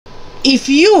If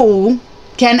you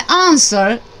can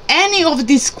answer any of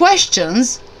these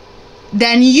questions,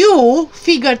 then you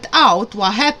figured out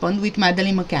what happened with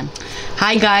Madeleine Mccann.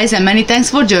 Hi guys, and many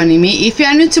thanks for joining me. If you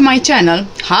are new to my channel,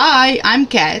 hi, I'm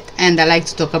Kat, and I like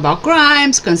to talk about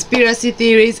crimes, conspiracy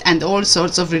theories, and all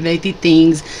sorts of related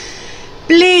things.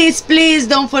 Please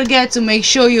don't forget to make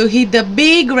sure you hit the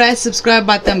big red subscribe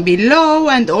button below,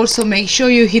 and also make sure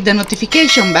you hit the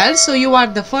notification bell so you are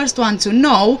the first one to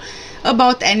know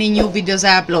about any new videos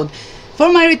I upload.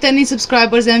 For my returning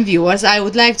subscribers and viewers, I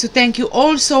would like to thank you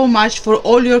all so much for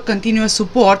all your continuous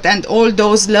support and all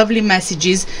those lovely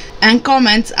messages and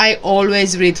comments I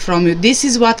always read from you. This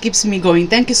is what keeps me going.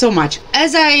 Thank you so much.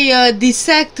 As I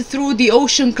dissect through the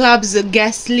Ocean Club's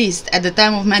guest list at the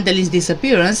time of Madeleine's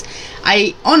disappearance,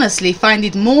 I honestly find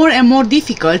it more and more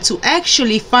difficult to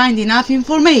actually find enough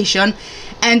information,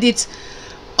 and it's,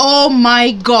 oh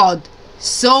my god,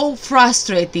 so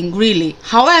frustrating, really.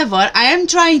 However, I am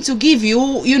trying to give you,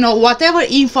 whatever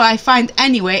info I find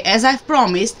anyway, as I've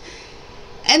promised.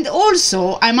 And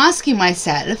also, I'm asking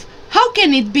myself, how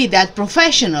can it be that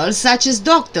professionals such as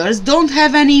doctors don't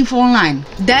have any info online?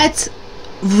 That's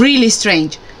really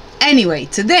strange. Anyway,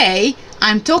 today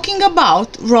I'm talking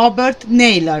about Robert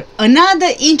Naylor, another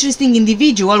interesting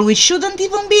individual which shouldn't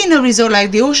even be in a resort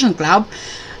like the Ocean Club.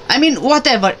 I mean,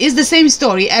 whatever, it's the same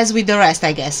story as with the rest,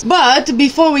 I guess. But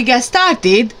before we get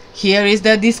started, here is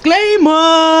the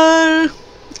disclaimer.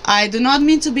 I do not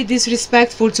mean to be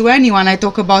disrespectful to anyone I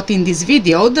talk about in this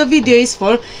video. The video is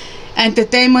for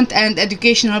entertainment and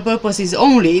educational purposes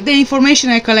only. The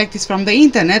information I collect is from the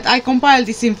internet. I compile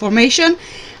this information,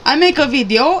 I make a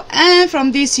video, and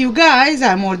from this you guys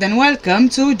are more than welcome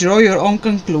to draw your own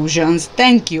conclusions.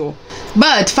 Thank you.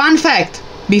 But fun fact,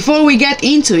 before we get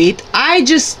into it, I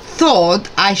just thought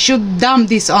I should dump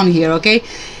this on here, okay?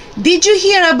 Did you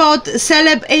hear about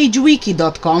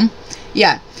celebagewiki.com?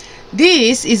 Yeah,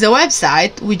 this is a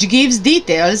website which gives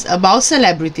details about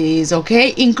celebrities,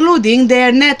 okay? Including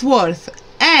their net worth.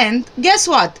 And guess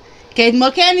what? Kate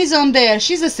McCann is on there.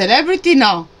 She's a celebrity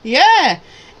now. Yeah.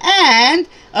 And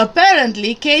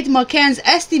apparently Kate McCann's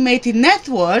estimated net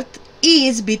worth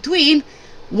is between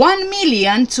 $1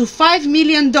 million to $5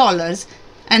 million.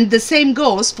 And the same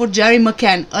goes for Jerry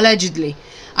McCann, allegedly.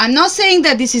 I'm not saying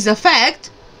that this is a fact,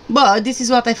 but this is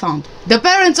what I found. The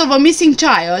parents of a missing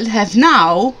child have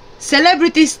now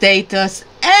celebrity status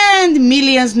and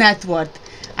millions net worth.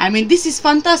 I mean, this is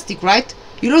fantastic, right?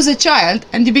 You lose a child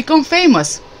and you become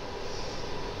famous.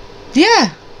 Yeah.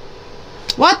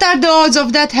 What are the odds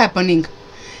of that happening?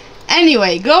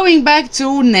 Anyway, going back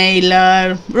to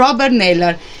Naylor, Robert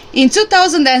Naylor. In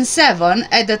 2007,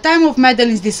 at the time of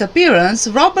Madeleine's disappearance,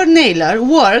 Robert Naylor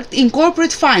worked in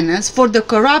corporate finance for the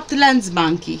corrupt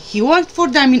Landsbanki. He worked for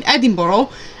them in Edinburgh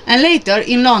and later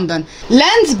in London.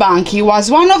 Landsbanki was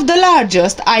one of the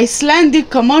largest Icelandic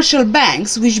commercial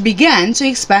banks which began to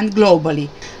expand globally.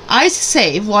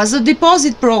 IceSave was a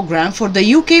deposit program for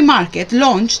the UK market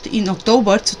launched in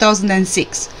October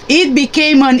 2006. It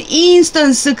became an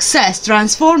instant success,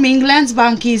 transforming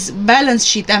Landsbanki's balance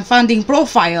sheet and funding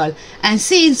profile, and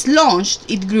since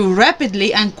launched it grew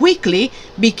rapidly and quickly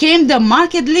became the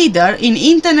market leader in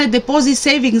internet deposit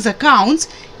savings accounts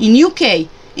in UK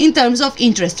in terms of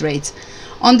interest rates.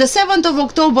 On the 7th of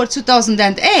October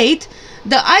 2008,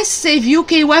 the IceSave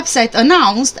UK website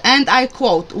announced, and I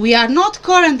quote, "We are not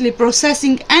currently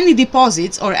processing any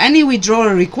deposits or any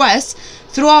withdrawal requests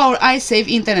through our IceSave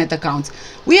internet accounts.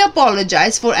 We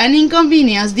apologize for any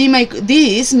inconvenience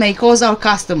this may cause our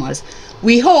customers.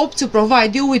 We hope to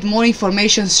provide you with more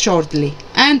information shortly."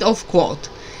 End of quote.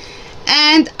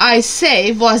 And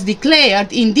IceSave was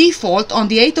declared in default on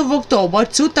the 8th of October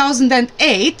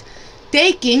 2008,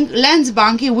 taking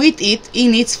Landsbanki with it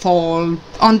in its fall.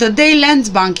 On the day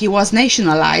Landsbanki was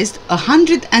nationalised,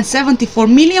 £174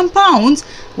 million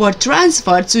were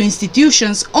transferred to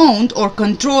institutions owned or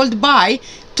controlled by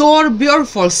Tor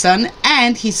Björkfolsson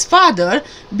and his father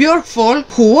Björkfol,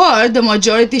 who were the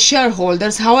majority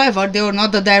shareholders. However, they were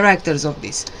not the directors of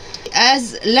this.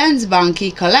 As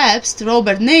Landsbanki collapsed,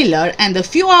 Robert Naylor and a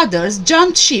few others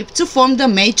jumped ship to form the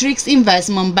Matrix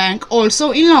Investment Bank,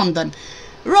 also in London.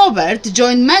 Robert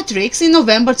joined Matrix in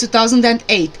November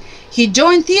 2008. He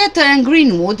joined Theatre and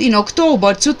Greenwood in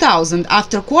October 2000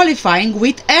 after qualifying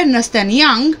with Ernst &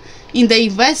 Young in the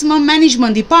Investment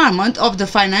Management Department of the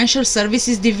Financial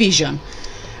Services Division.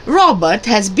 Robert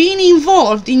has been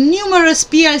involved in numerous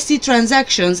PLC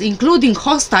transactions, including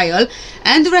hostile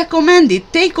and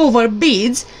recommended takeover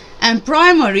bids and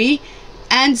primary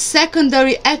and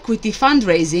secondary equity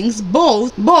fundraisings,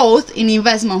 both in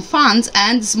investment funds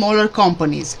and smaller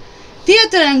companies.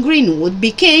 Theatre and Greenwood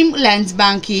became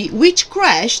Landsbanki, which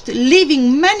crashed,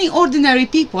 leaving many ordinary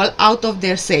people out of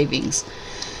their savings.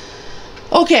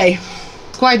 Okay,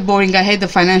 quite boring. I hate the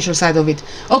financial side of it.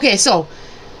 Okay, so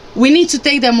we need to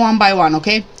take them one by one,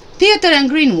 okay? Theatre and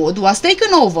Greenwood was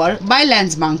taken over by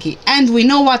Landsbanki, and we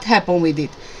know what happened with it.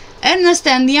 Ernst &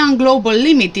 Young Global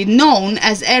Limited, known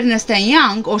as Ernst &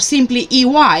 Young or simply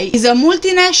EY, is a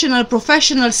multinational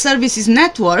professional services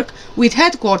network with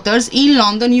headquarters in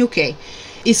London, UK.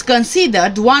 It's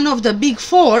considered one of the big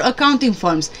four accounting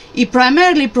firms. It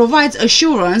primarily provides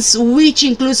assurance, which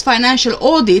includes financial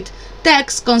audit,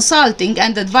 tax, consulting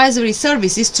and advisory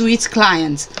services to its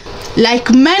clients.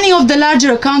 Like many of the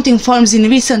larger accounting firms in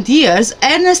recent years,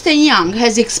 Ernst & Young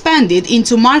has expanded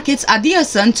into markets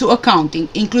adjacent to accounting,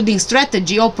 including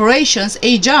strategy, operations,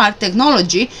 HR,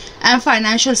 technology and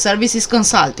financial services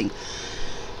consulting.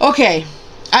 Okay,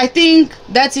 I think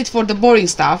that's it for the boring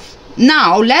stuff.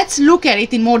 Now let's look at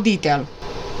it in more detail.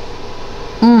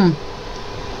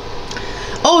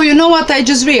 Oh, you know what I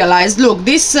just realized? Look,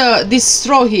 this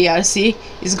straw here, see,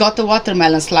 it's got a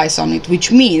watermelon slice on it,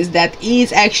 which means that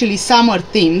it's actually summer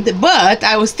themed. But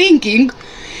I was thinking,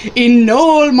 in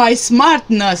all my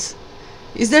smartness,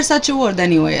 is there such a word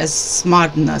anyway as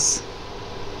smartness?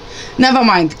 Never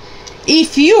mind.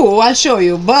 I'll show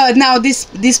you. But now this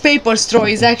paper straw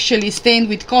is actually stained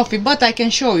with coffee, but I can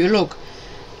show you, look.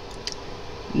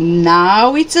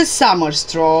 Now it's a summer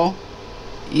straw.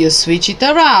 You switch it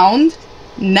around.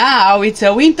 Now it's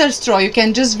a winter straw. You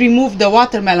can just remove the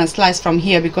watermelon slice from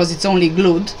here because it's only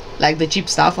glued, like the cheap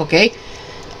stuff, okay?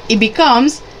 It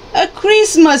becomes a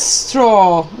Christmas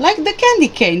straw, like the candy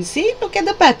cane, see? Look at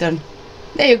the pattern.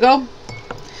 There you go.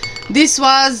 This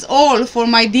was all for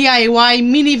my DIY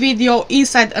mini video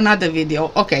inside another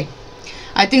video. Okay,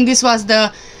 I think this was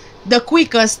the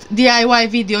quickest DIY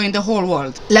video in the whole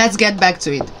world. Let's get back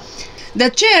to it. The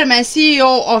chairman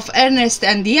CEO of Ernst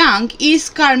 & Young is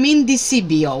Carmine Di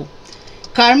Sibio.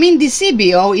 Carmine Di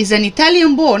Sibio is an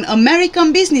Italian-born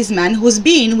American businessman who's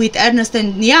been with Ernst &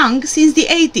 Young since the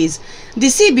 80s. Di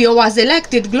Sibio was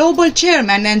elected global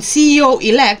chairman and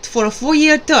CEO-elect for a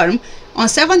 4-year term on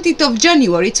 17th of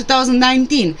January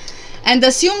 2019 and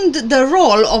assumed the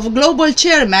role of global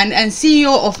chairman and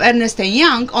CEO of Ernst &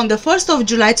 Young on the 1st of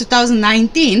July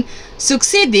 2019,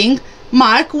 succeeding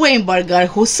Mark Weinberger,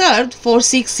 who served for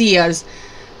 6 years.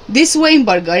 This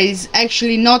Weinberger is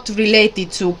actually not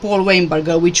related to Paul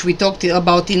Weinberger, which we talked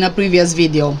about in a previous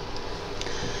video.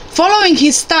 Following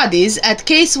his studies at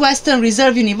Case Western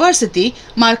Reserve University,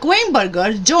 Mark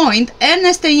Weinberger joined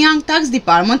Ernst & Young Tax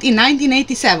Department in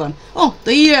 1987. Oh,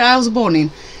 the year I was born in.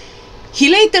 He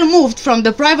later moved from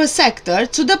the private sector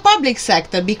to the public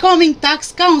sector, becoming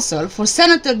tax counsel for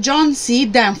Senator John C.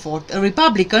 Danforth, a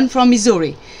Republican from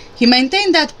Missouri. He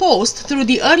maintained that post through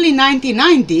the early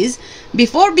 1990s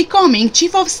before becoming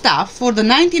Chief of Staff for the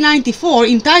 1994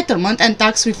 Entitlement and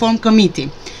Tax Reform Committee,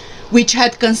 which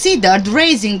had considered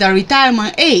raising the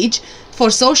retirement age for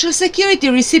Social Security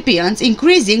recipients,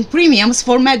 increasing premiums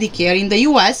for Medicare in the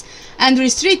US, and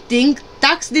restricting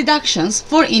tax deductions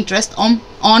for interest on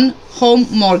home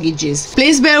mortgages.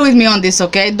 Please bear with me on this,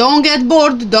 okay? Don't get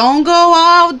bored, don't go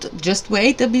out, just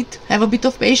wait a bit, have a bit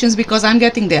of patience because I'm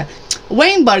getting there.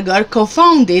 Weinberger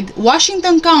co-founded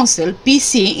Washington Counsel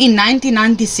PC in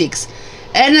 1996.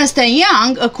 Ernst &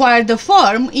 Young acquired the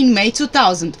firm in May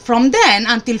 2000. From then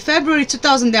until February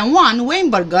 2001,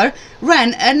 Weinberger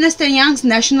ran Ernst & Young's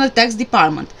National Tax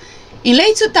Department. In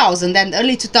late 2000 and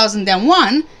early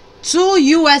 2001, 2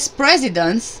 US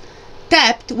presidents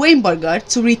tapped Weinberger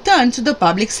to return to the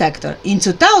public sector. In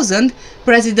 2000,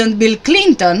 President Bill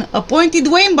Clinton appointed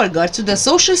Weinberger to the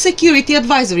Social Security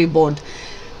Advisory Board.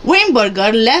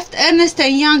 Weinberger left Ernst &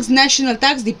 Young's National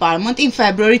Tax Department in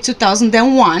February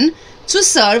 2001 to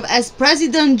serve as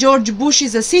President George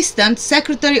Bush's Assistant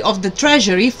Secretary of the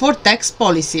Treasury for Tax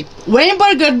Policy.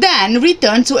 Weinberger then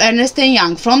returned to Ernst &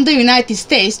 Young from the United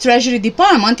States Treasury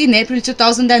Department in April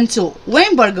 2002.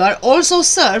 Weinberger also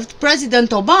served President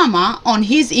Obama on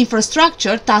his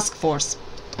infrastructure task force.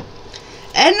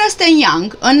 Ernst &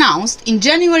 Young announced in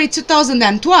January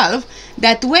 2012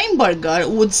 that Weinberger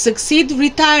would succeed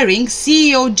retiring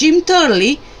CEO Jim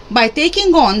Turley by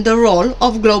taking on the role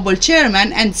of global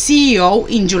chairman and CEO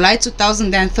in July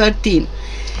 2013.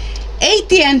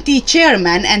 AT&T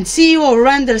chairman and CEO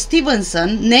Randall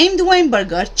Stevenson named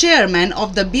Weinberger chairman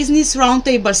of the Business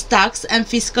Roundtable's Tax and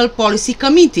Fiscal Policy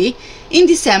Committee in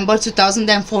December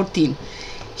 2014.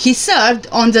 He served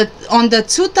on the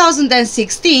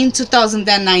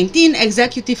 2016-2019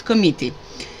 Executive Committee.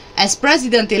 As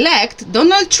president-elect,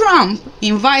 Donald Trump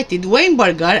invited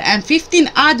Weinberger and 15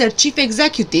 other chief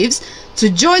executives to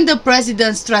join the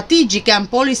President's Strategic and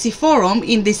Policy Forum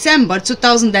in December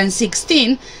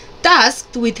 2016,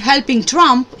 tasked with helping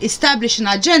Trump establish an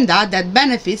agenda that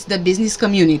benefits the business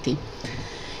community.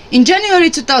 In January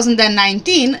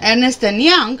 2019, Ernst &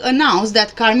 Young announced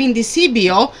that Carmine Di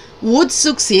Sibio would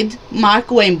succeed Mark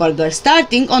Weinberger,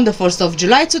 starting on the 1st of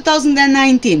July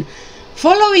 2019.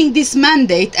 Following this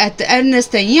mandate at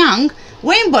Ernst & Young,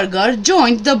 Weinberger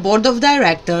joined the board of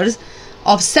directors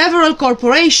of several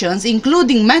corporations,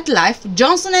 including MetLife,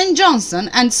 Johnson & Johnson,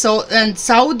 and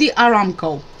Saudi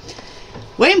Aramco.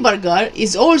 Weinberger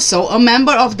is also a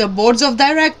member of the boards of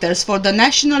directors for the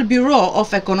National Bureau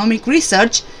of Economic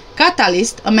Research,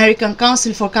 Catalyst, American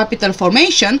Council for Capital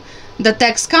Formation, the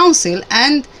Tax Council,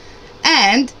 and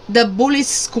the Bullis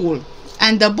School,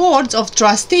 and the boards of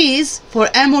trustees for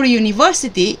Emory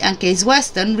University and Case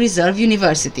Western Reserve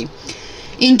University.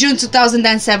 In June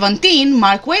 2017,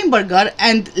 Mark Weinberger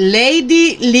and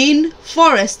Lady Lynn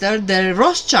Forrester de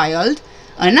Rothschild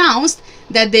announced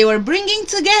that they were bringing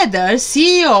together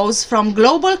CEOs from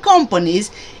global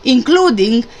companies,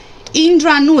 including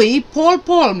Indra Nooyi, Paul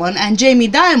Polman, and Jamie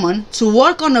Dimon, to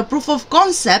work on a proof of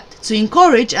concept to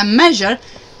encourage and measure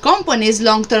companies'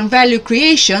 long-term value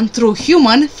creation through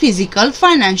human, physical,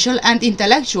 financial, and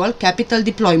intellectual capital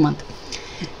deployment.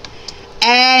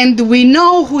 And we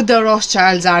know who the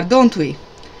Rothschilds are, don't we?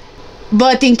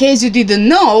 But in case you didn't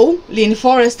know, Lynn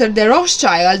Forrester de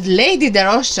Rothschild, Lady de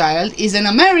Rothschild, is an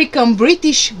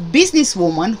American-British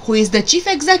businesswoman who is the chief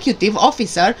executive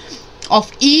officer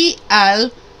of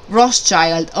E.L.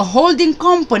 Rothschild, a holding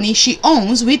company she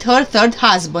owns with her third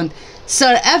husband,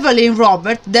 Sir Evelyn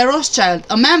Robert de Rothschild,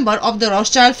 a member of the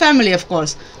Rothschild family, of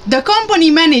course. The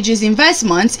company manages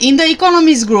investments in the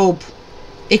Economist Group.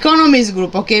 Economist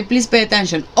Group, okay, please pay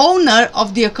attention. Owner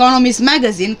of the Economist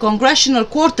magazine, Congressional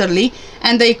Quarterly,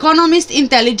 and the Economist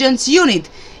Intelligence Unit.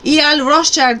 E.L.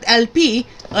 Rothschild LP,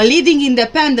 a leading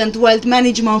independent wealth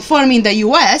management firm in the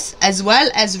US, as well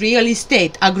as real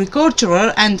estate,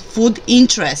 agricultural, and food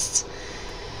interests.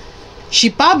 She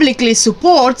publicly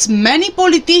supports many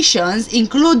politicians,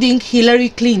 including Hillary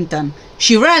Clinton.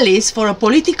 She rallies for a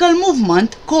political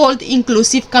movement called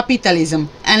Inclusive Capitalism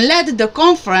and led the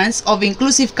Conference of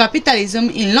Inclusive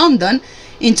Capitalism in London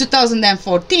in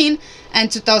 2014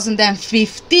 and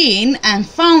 2015 and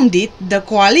founded the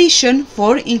Coalition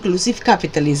for Inclusive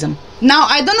Capitalism. Now,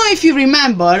 I don't know if you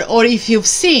remember or if you've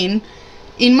seen,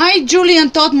 in my Julian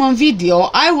Todman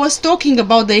video, I was talking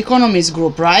about the Economist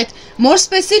Group, right? More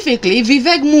specifically,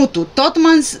 Vivek Muthu,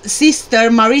 Todman's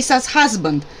sister Marissa's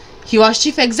husband. He was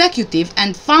chief executive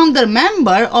and founder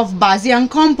member of Bazian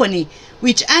Company,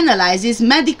 which analyzes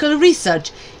medical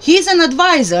research. He is an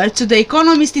advisor to the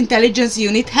Economist Intelligence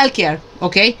Unit Healthcare,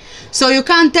 okay? So you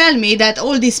can't tell me that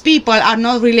all these people are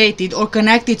not related or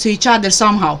connected to each other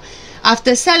somehow.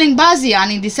 After selling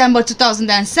Bazian in December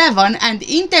 2007 and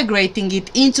integrating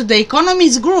it into the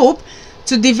Economist Group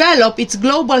to develop its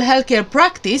global healthcare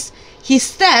practice, he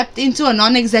stepped into a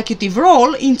non-executive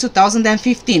role in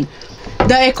 2015.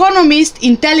 The Economist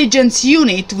Intelligence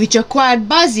Unit, which acquired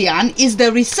Bazian, is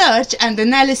the research and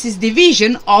analysis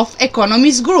division of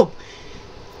Economist Group.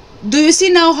 Do you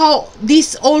see now how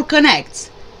this all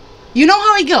connects? You know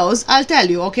how it goes? I'll tell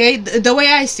you, okay? The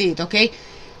way I see it, okay?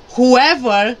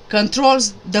 Whoever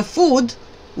controls the food,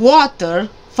 water,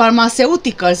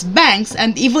 pharmaceuticals, banks,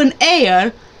 and even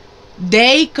air,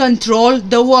 they control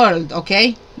the world,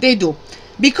 okay? They do.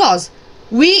 Because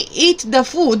we eat the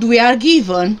food we are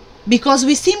given because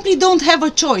we simply don't have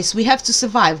a choice. We have to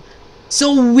survive.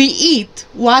 So we eat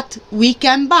what we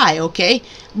can buy, okay?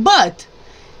 But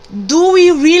do we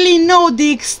really know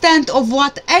the extent of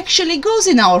what actually goes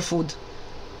in our food?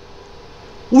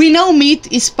 We know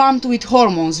meat is pumped with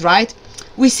hormones, right?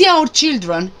 We see our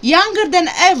children, younger than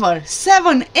ever,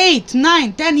 7, 8,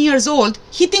 9, 10 years old,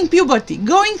 hitting puberty,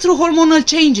 going through hormonal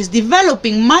changes,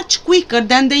 developing much quicker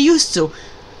than they used to.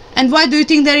 And why do you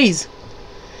think there is?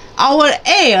 Our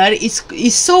air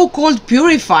is so-called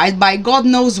purified by God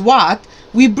knows what.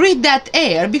 We breathe that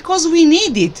air because we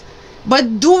need it.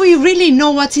 But do we really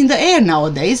know what's in the air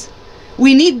nowadays?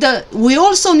 We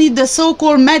also need the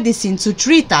so-called medicine to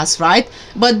treat us, right?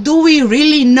 But do we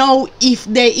really know if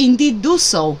they indeed do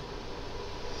so?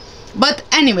 But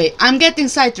anyway, I'm getting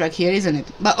sidetracked here, isn't it?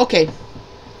 But okay.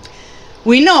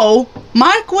 We know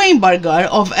Mark Weinberger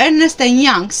of Ernst &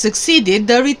 Young succeeded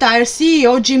the retired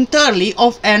CEO Jim Turley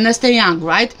of Ernst & Young,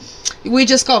 right? We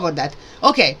just covered that.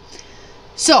 Okay,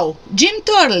 so Jim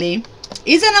Turley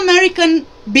is an American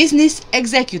business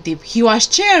executive. He was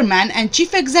chairman and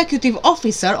chief executive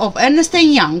officer of Ernst &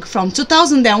 Young from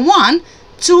 2001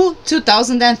 to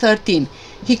 2013.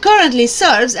 He currently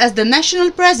serves as the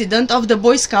National President of the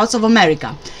Boy Scouts of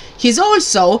America. He's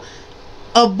also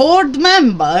a board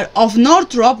member of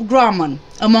Northrop Grumman,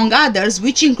 among others,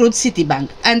 which include Citibank.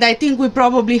 And I think we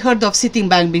probably heard of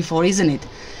Citibank before, isn't it?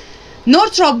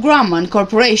 Northrop Grumman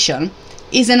Corporation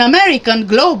is an American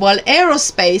global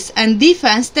aerospace and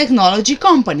defense technology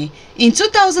company. In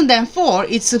 2004,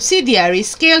 its subsidiary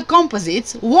Scale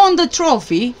Composites won the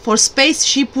trophy for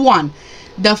Spaceship One,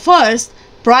 the first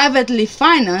privately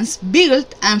financed,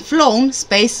 built and flown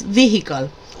space vehicle.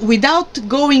 Without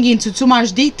going into too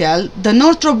much detail, the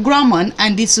Northrop Grumman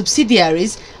and its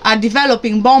subsidiaries are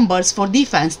developing bombers for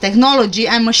defense, technology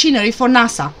and machinery for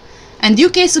NASA. And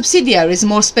UK subsidiaries,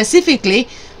 more specifically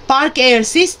Park Air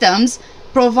Systems,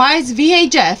 provides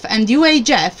VHF and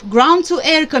UHF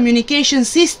ground-to-air communication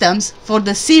systems for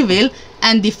the civil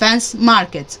and defense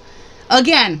markets.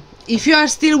 Again, if you are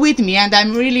still with me, and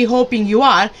I'm really hoping you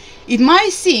are, it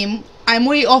might seem I'm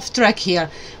way off track here,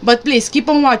 but please keep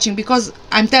on watching because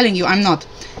I'm telling you I'm not.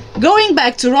 Going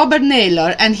back to Robert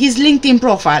Naylor and his LinkedIn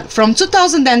profile, from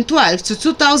 2012 to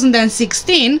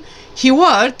 2016 he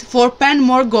worked for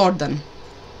Penmore Gordon.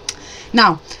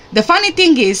 Now, the funny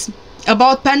thing is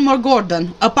about Penmore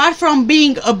Gordon, apart from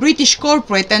being a British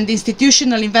corporate and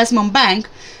institutional investment bank,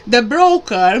 the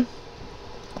broker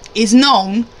is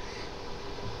known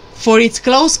for its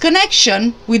close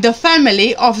connection with the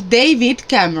family of David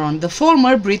Cameron, the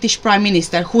former British Prime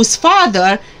Minister, whose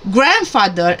father,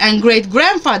 grandfather and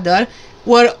great-grandfather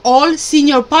were all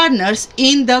senior partners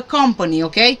in the company,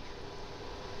 okay?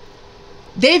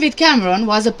 David Cameron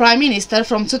was a Prime Minister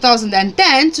from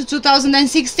 2010 to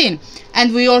 2016,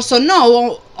 and we also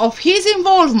know of his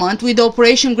involvement with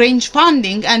Operation Grange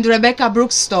funding and Rebecca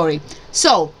Brooks' story.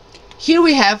 So, here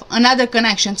we have another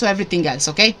connection to everything else,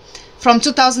 okay? From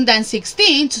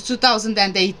 2016 to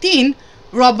 2018,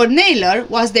 Robert Naylor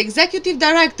was the executive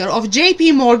director of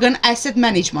JP Morgan Asset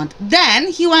Management. Then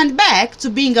he went back to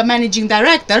being a managing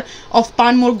director of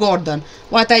Penmore Gordon,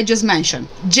 what I just mentioned.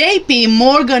 JP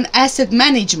Morgan Asset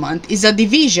Management is a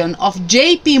division of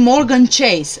JP Morgan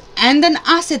Chase and an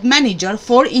asset manager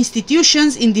for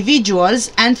institutions,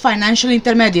 individuals and financial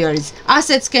intermediaries.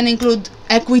 Assets can include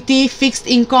equity, fixed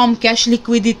income, cash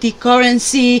liquidity,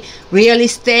 currency, real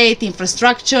estate,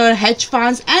 infrastructure, hedge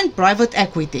funds and private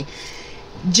equity.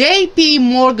 JP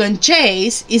Morgan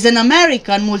Chase is an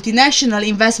American multinational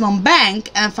investment bank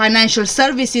and financial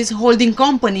services holding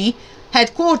company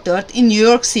headquartered in New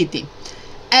York City.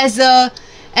 As a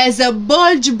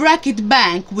bulge bracket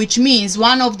bank, which means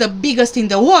one of the biggest in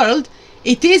the world,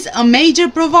 it is a major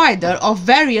provider of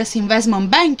various investment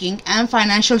banking and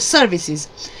financial services.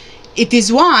 It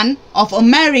is one of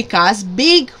America's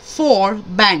big four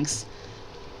banks,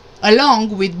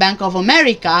 along with Bank of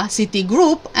America,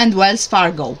 Citigroup and Wells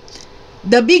Fargo.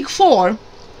 The Big Four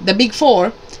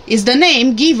is the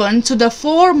name given to the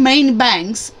four main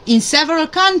banks in several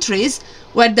countries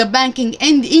where the banking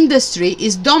industry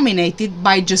is dominated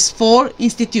by just four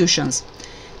institutions.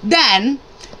 Then,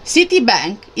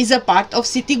 Citibank is a part of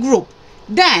Citigroup.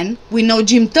 Then, we know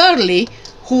Jim Turley,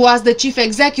 who was the chief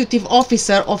executive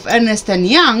officer of Ernst &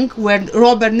 Young, where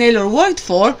Robert Naylor worked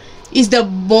for, is the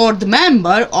board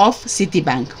member of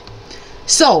Citibank.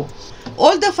 So,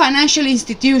 all the financial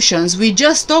institutions we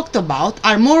just talked about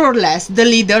are more or less the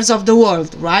leaders of the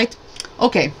world, right?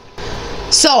 Okay,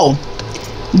 so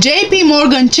JP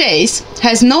Morgan Chase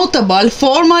has notable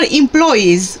former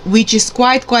employees, which is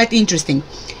quite interesting.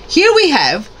 Here we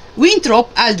have Winthrop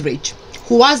Aldrich,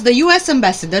 who was the US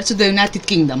ambassador to the United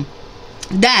Kingdom.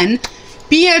 Then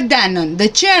Pierre Dannon, the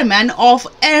chairman of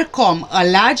Eircom, a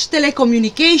large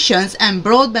telecommunications and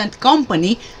broadband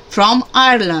company from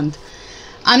Ireland.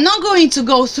 I'm not going to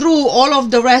go through all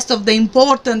of the rest of the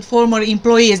important former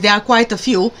employees, there are quite a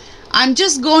few. I'm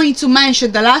just going to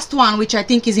mention the last one, which I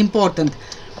think is important.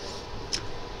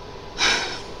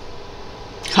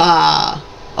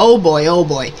 Oh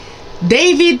boy.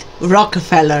 David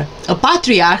Rockefeller, a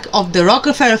patriarch of the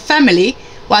Rockefeller family,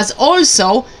 was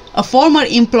also a former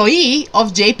employee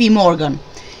of JP Morgan.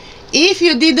 If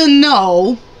you didn't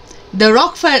know, the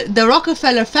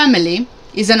Rockefeller family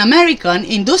is an American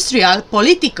industrial,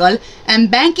 political and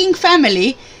banking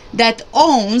family that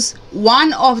owns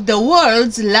one of the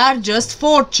world's largest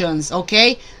fortunes,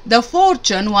 okay? The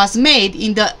fortune was made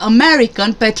in the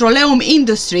American petroleum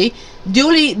industry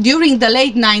during the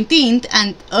late 19th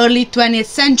and early 20th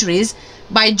centuries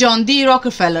by John D.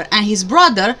 Rockefeller and his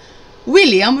brother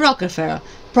William Rockefeller,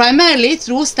 primarily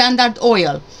through Standard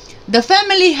Oil. The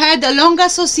family had a long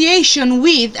association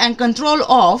with and control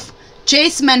of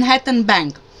Chase Manhattan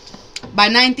Bank. By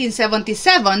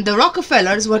 1977, the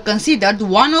Rockefellers were considered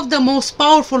one of the most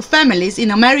powerful families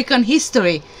in American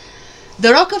history.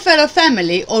 The Rockefeller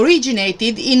family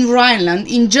originated in Rhineland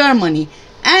in Germany,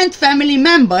 and family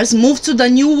members moved to the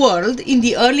New World in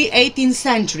the early 18th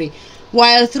century,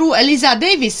 while through Eliza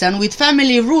Davison with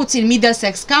family roots in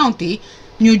Middlesex County,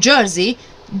 New Jersey,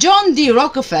 John D.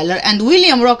 Rockefeller and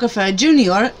William Rockefeller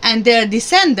Jr. and their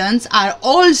descendants are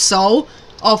also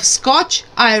of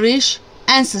Scotch-Irish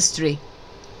ancestry.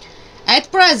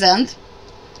 At present,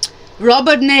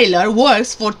 Robert Naylor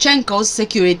works for Chenko's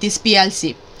Securities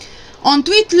plc. On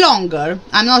TweetLonger,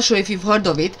 I'm not sure if you've heard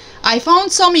of it, I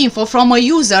found some info from a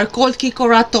user called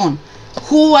Kikoraton,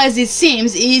 who, as it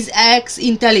seems, is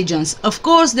ex-intelligence. Of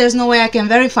course, there's no way I can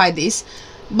verify this,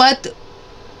 but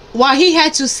what he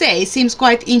had to say seems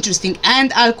quite interesting,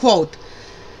 and I'll quote: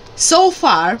 "So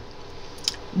far,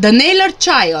 the Naylor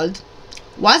child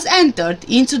was entered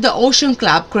into the Ocean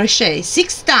Club crochet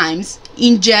 6 times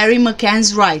in Jerry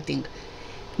McCann's writing.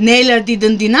 Naylor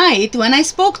didn't deny it when I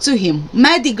spoke to him.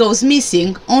 Maddie goes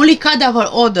missing, only cadaver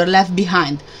odor left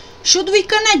behind. Should we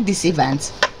connect these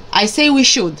events? I say we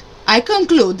should. I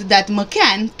conclude that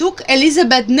McCann took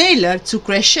Elizabeth Naylor to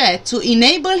crochet to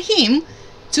enable him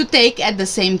to take at the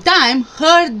same time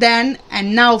her then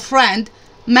and now friend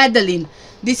Madeleine."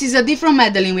 This is a different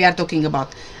Madeleine we are talking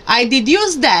about. "I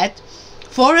deduce that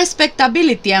for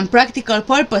respectability and practical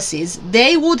purposes,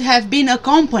 they would have been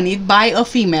accompanied by a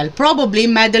female, probably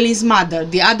Madeleine's mother,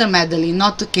 the other Madeleine,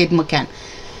 not Kate McCann.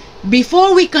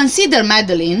 Before we consider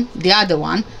Madeleine, the other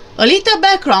one, a little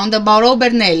background about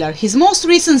Robert Naylor. His most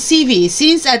recent CV,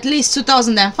 since at least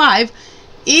 2005,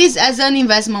 is as an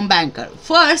investment banker.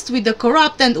 First with the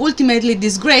corrupt and ultimately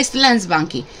disgraced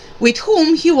Landsbanki, with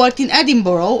whom he worked in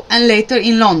Edinburgh and later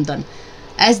in London.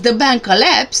 As the bank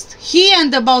collapsed, he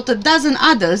and about a dozen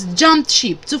others jumped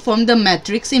ship to form the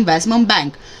Matrix Investment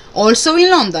Bank, also in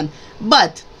London.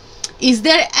 But is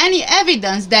there any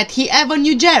evidence that he ever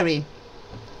knew Jerry?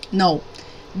 No.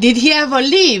 Did he ever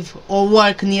live or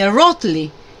work near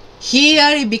Rotley?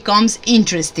 Here it becomes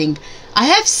interesting. I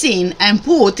have seen and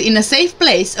put in a safe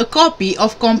place a copy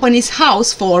of Companies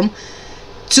House Form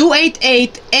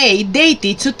 288A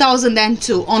dated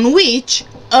 2002, on which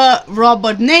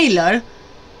Robert Naylor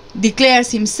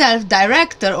declares himself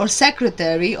director or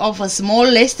secretary of a small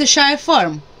Leicestershire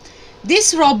firm.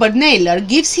 This Robert Naylor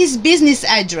gives his business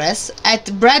address at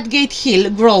Bradgate Hill,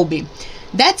 Groby.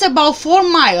 That's about 4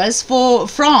 miles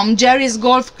from Jerry's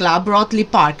Golf Club, Rotley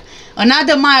Park,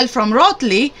 another mile from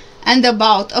Rotley, and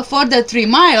about a further 3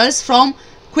 miles from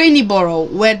Queniborough,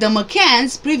 where the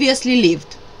McCanns previously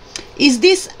lived. Is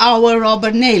this our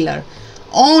Robert Naylor?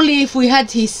 Only if we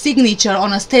had his signature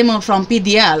on a statement from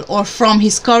PDL or from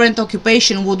his current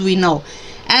occupation would we know.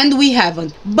 And we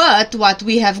haven't. But what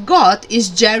we have got is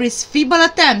Jerry's feeble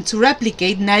attempt to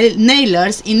replicate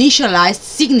Naylor's initialized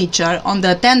signature on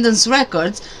the attendance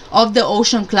records of the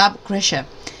Ocean Club crochet.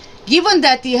 Given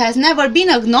that it has never been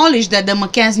acknowledged that the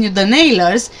McCanns knew the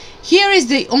Naylors, here is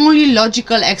the only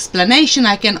logical explanation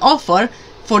I can offer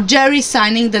for Jerry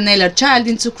signing the Naylor child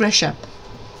into crochet.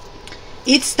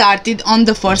 It started on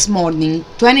the first morning,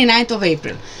 29th of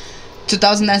April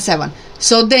 2007,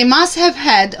 so they must have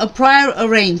had a prior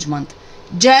arrangement.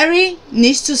 Jerry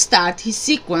needs to start his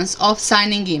sequence of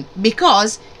signing in,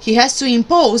 because he has to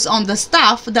impose on the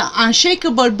staff the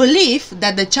unshakable belief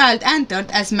that the child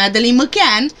entered as Madeleine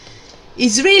Mccann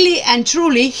is really and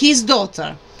truly his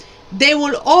daughter. They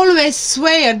will always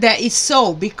swear that it's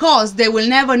so, because they will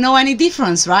never know any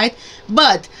difference, right?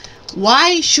 But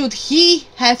why should he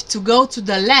have to go to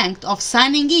the length of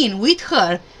signing in with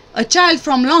her, a child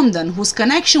from London whose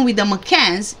connection with the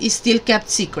McCanns is still kept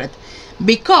secret?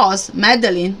 Because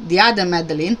Madeleine, the other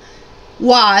Madeleine,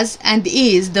 was and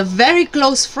is the very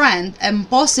close friend and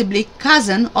possibly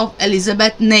cousin of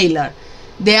Elizabeth Naylor.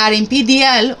 They are in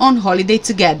PDL on holiday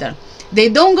together. They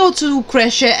don't go to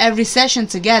crochet every session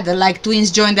together like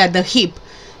twins joined at the hip.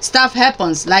 Stuff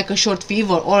happens, like a short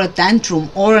fever or a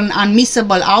tantrum or an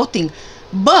unmissable outing,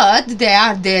 but they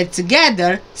are there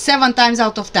together 7 times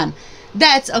out of 10.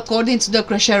 That's according to the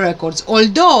crochet records,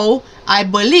 although I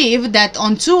believe that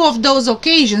on 2 of those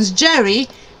occasions Jerry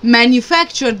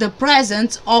manufactured the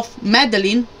presence of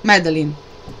Madeleine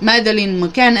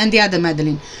Mccann and the other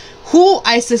Madeleine, who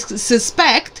I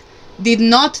suspect did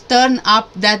not turn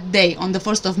up that day on the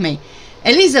 1st of May.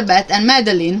 Elizabeth and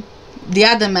Madeleine, the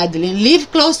other Madeleine,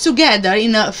 live close together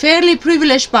in a fairly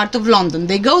privileged part of London.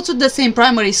 They go to the same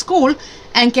primary school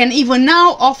and can even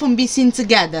now often be seen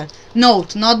together.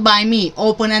 Note, not by me,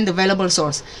 open and available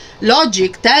source.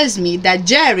 Logic tells me that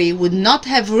Jerry would not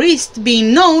have risked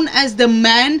being known as the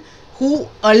man who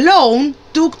alone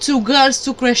took 2 girls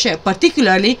to crochet,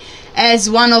 particularly as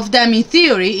one of them in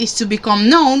theory is to become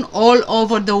known all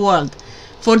over the world.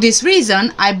 For this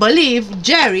reason, I believe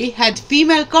Jerry had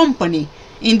female company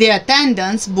in the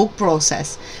attendance book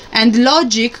process, and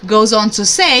logic goes on to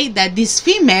say that this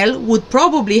female would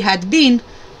probably have been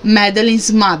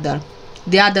Madeleine's mother,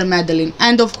 the other Madeleine.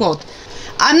 End of quote.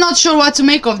 I'm not sure what to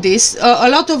make of this. A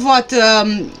lot of what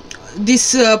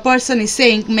this person is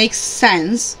saying makes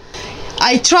sense.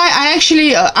 I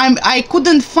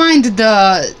couldn't find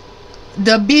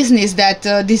the business that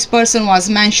this person was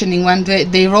mentioning when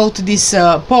they wrote this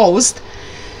post.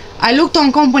 I looked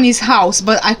on company's house,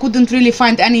 but I couldn't really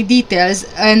find any details,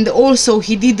 and also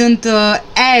he didn't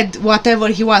add whatever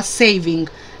he was saving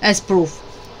as proof.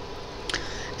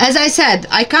 As I said,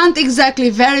 I can't exactly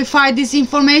verify this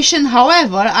information.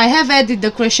 However, I have added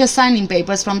the crochet signing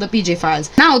papers from the PJ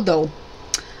files. Now though,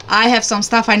 I have some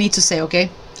stuff I need to say, okay?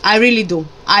 I really do.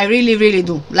 I really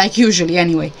do. Like usually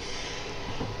anyway.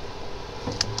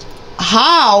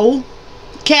 How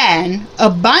can a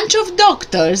bunch of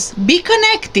doctors be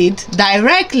connected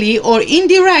directly or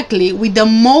indirectly with the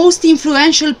most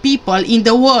influential people in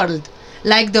the world,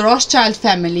 like the Rothschild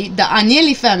family, the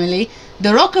Agnelli family,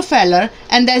 the Rockefeller,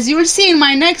 and as you'll see in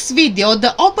my next video,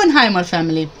 the Oppenheimer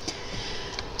family?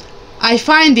 I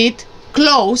find it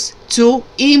close to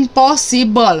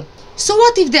impossible. So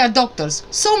what if they are doctors?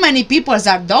 So many people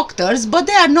are doctors, but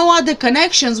there are no other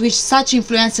connections with such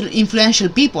influential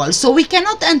people, so we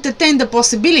cannot entertain the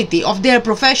possibility of their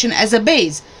profession as a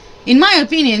base. In my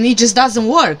opinion, it just doesn't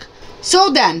work.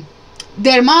 So then,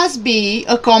 there must be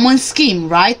a common scheme,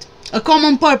 right? A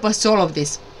common purpose to all of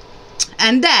this.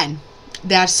 And then,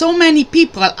 there are so many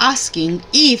people asking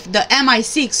if the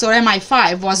MI6 or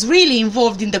MI5 was really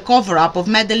involved in the cover-up of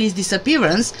Madeleine's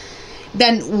disappearance.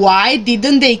 Then why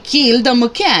didn't they kill the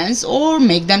McCanns or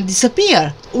make them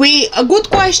disappear? A good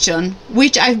question,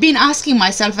 which I've been asking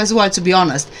myself as well, to be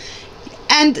honest.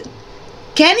 And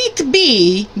can it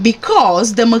be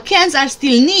because the McCanns are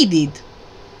still needed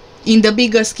in the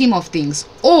bigger scheme of things,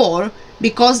 or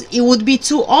because it would be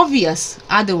too obvious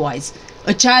otherwise?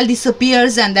 A child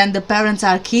disappears and then the parents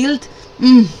are killed?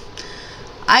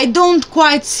 I don't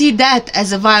quite see that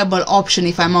as a viable option,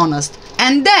 if I'm honest.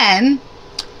 And then,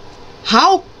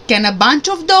 how can a bunch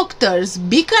of doctors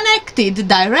be connected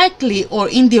directly or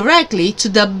indirectly to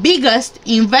the biggest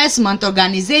investment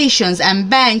organizations and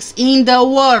banks in the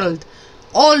world?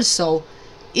 Also,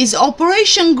 is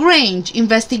Operation Grange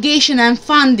investigation and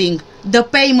funding the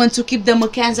payment to keep the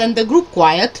McCanns and the group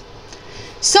quiet?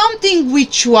 Something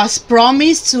which was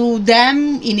promised to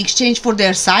them in exchange for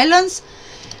their silence?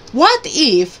 What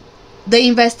if the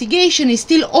investigation is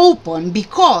still open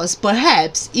because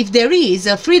perhaps if there is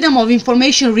a freedom of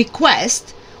information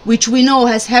request, which we know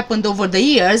has happened over the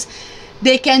years,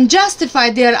 they can justify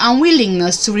their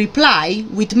unwillingness to reply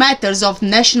with matters of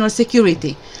national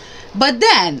security? But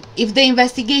then, if the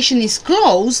investigation is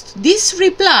closed, this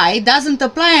reply doesn't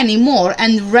apply anymore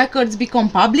and records become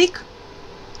public?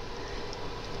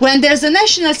 When there's a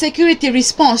national security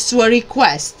response to a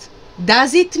request,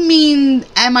 does it mean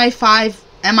MI5,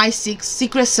 MI6,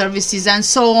 secret services and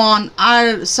so on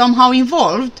are somehow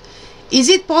involved? Is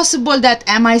it possible that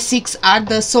MI6 are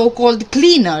the so-called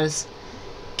cleaners?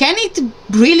 Can it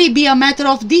really be a matter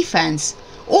of defense?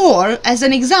 Or, as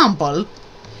an example,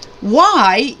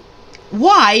 why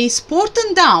is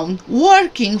Porton Down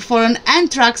working for an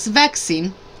anthrax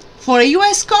vaccine for a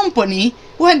US company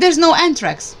when there's no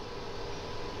anthrax?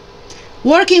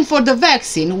 Working for the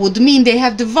vaccine would mean they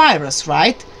have the virus,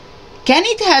 right? Can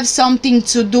it have something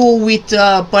to do with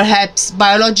perhaps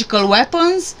biological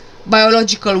weapons,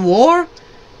 biological war?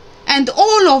 And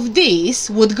all of this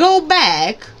would go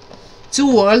back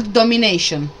to world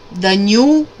domination, the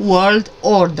new world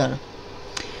order.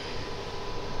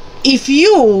 If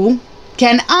you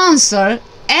can answer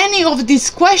any of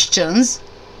these questions,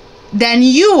 then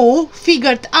you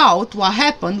figured out what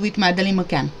happened with Madeleine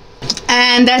Mccann.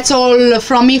 And that's all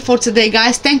from me for today,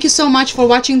 guys. Thank you so much for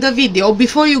watching the video.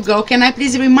 Before you go, can I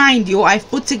please remind you, I've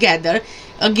put together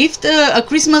a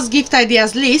Christmas gift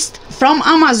ideas list from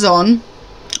Amazon,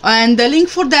 and the link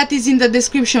for that is in the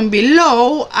description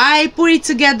below. I put it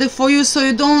together for you so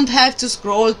you don't have to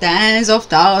scroll tens of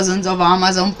thousands of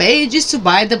Amazon pages to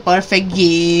buy the perfect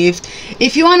gift.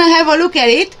 If you want to have a look at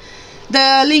it,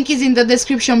 the link is in the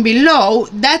description below.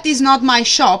 That is not my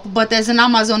shop, but as an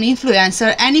Amazon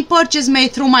influencer, any purchase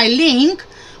made through my link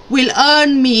will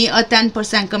earn me a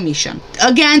 10% commission.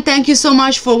 Again, thank you so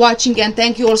much for watching, and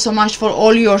thank you also much for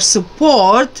all your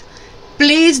support.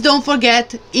 Please don't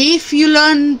forget, if you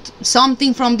learned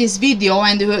something from this video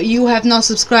and you have not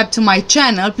subscribed to my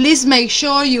channel, please make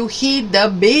sure you hit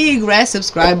the big red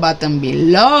subscribe button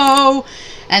below,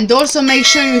 and also make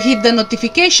sure you hit the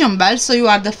notification bell so you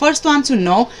are the first one to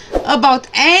know about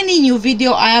any new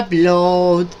video I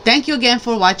upload. Thank you again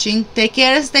for watching. Take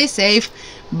care and stay safe.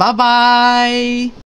 Bye bye.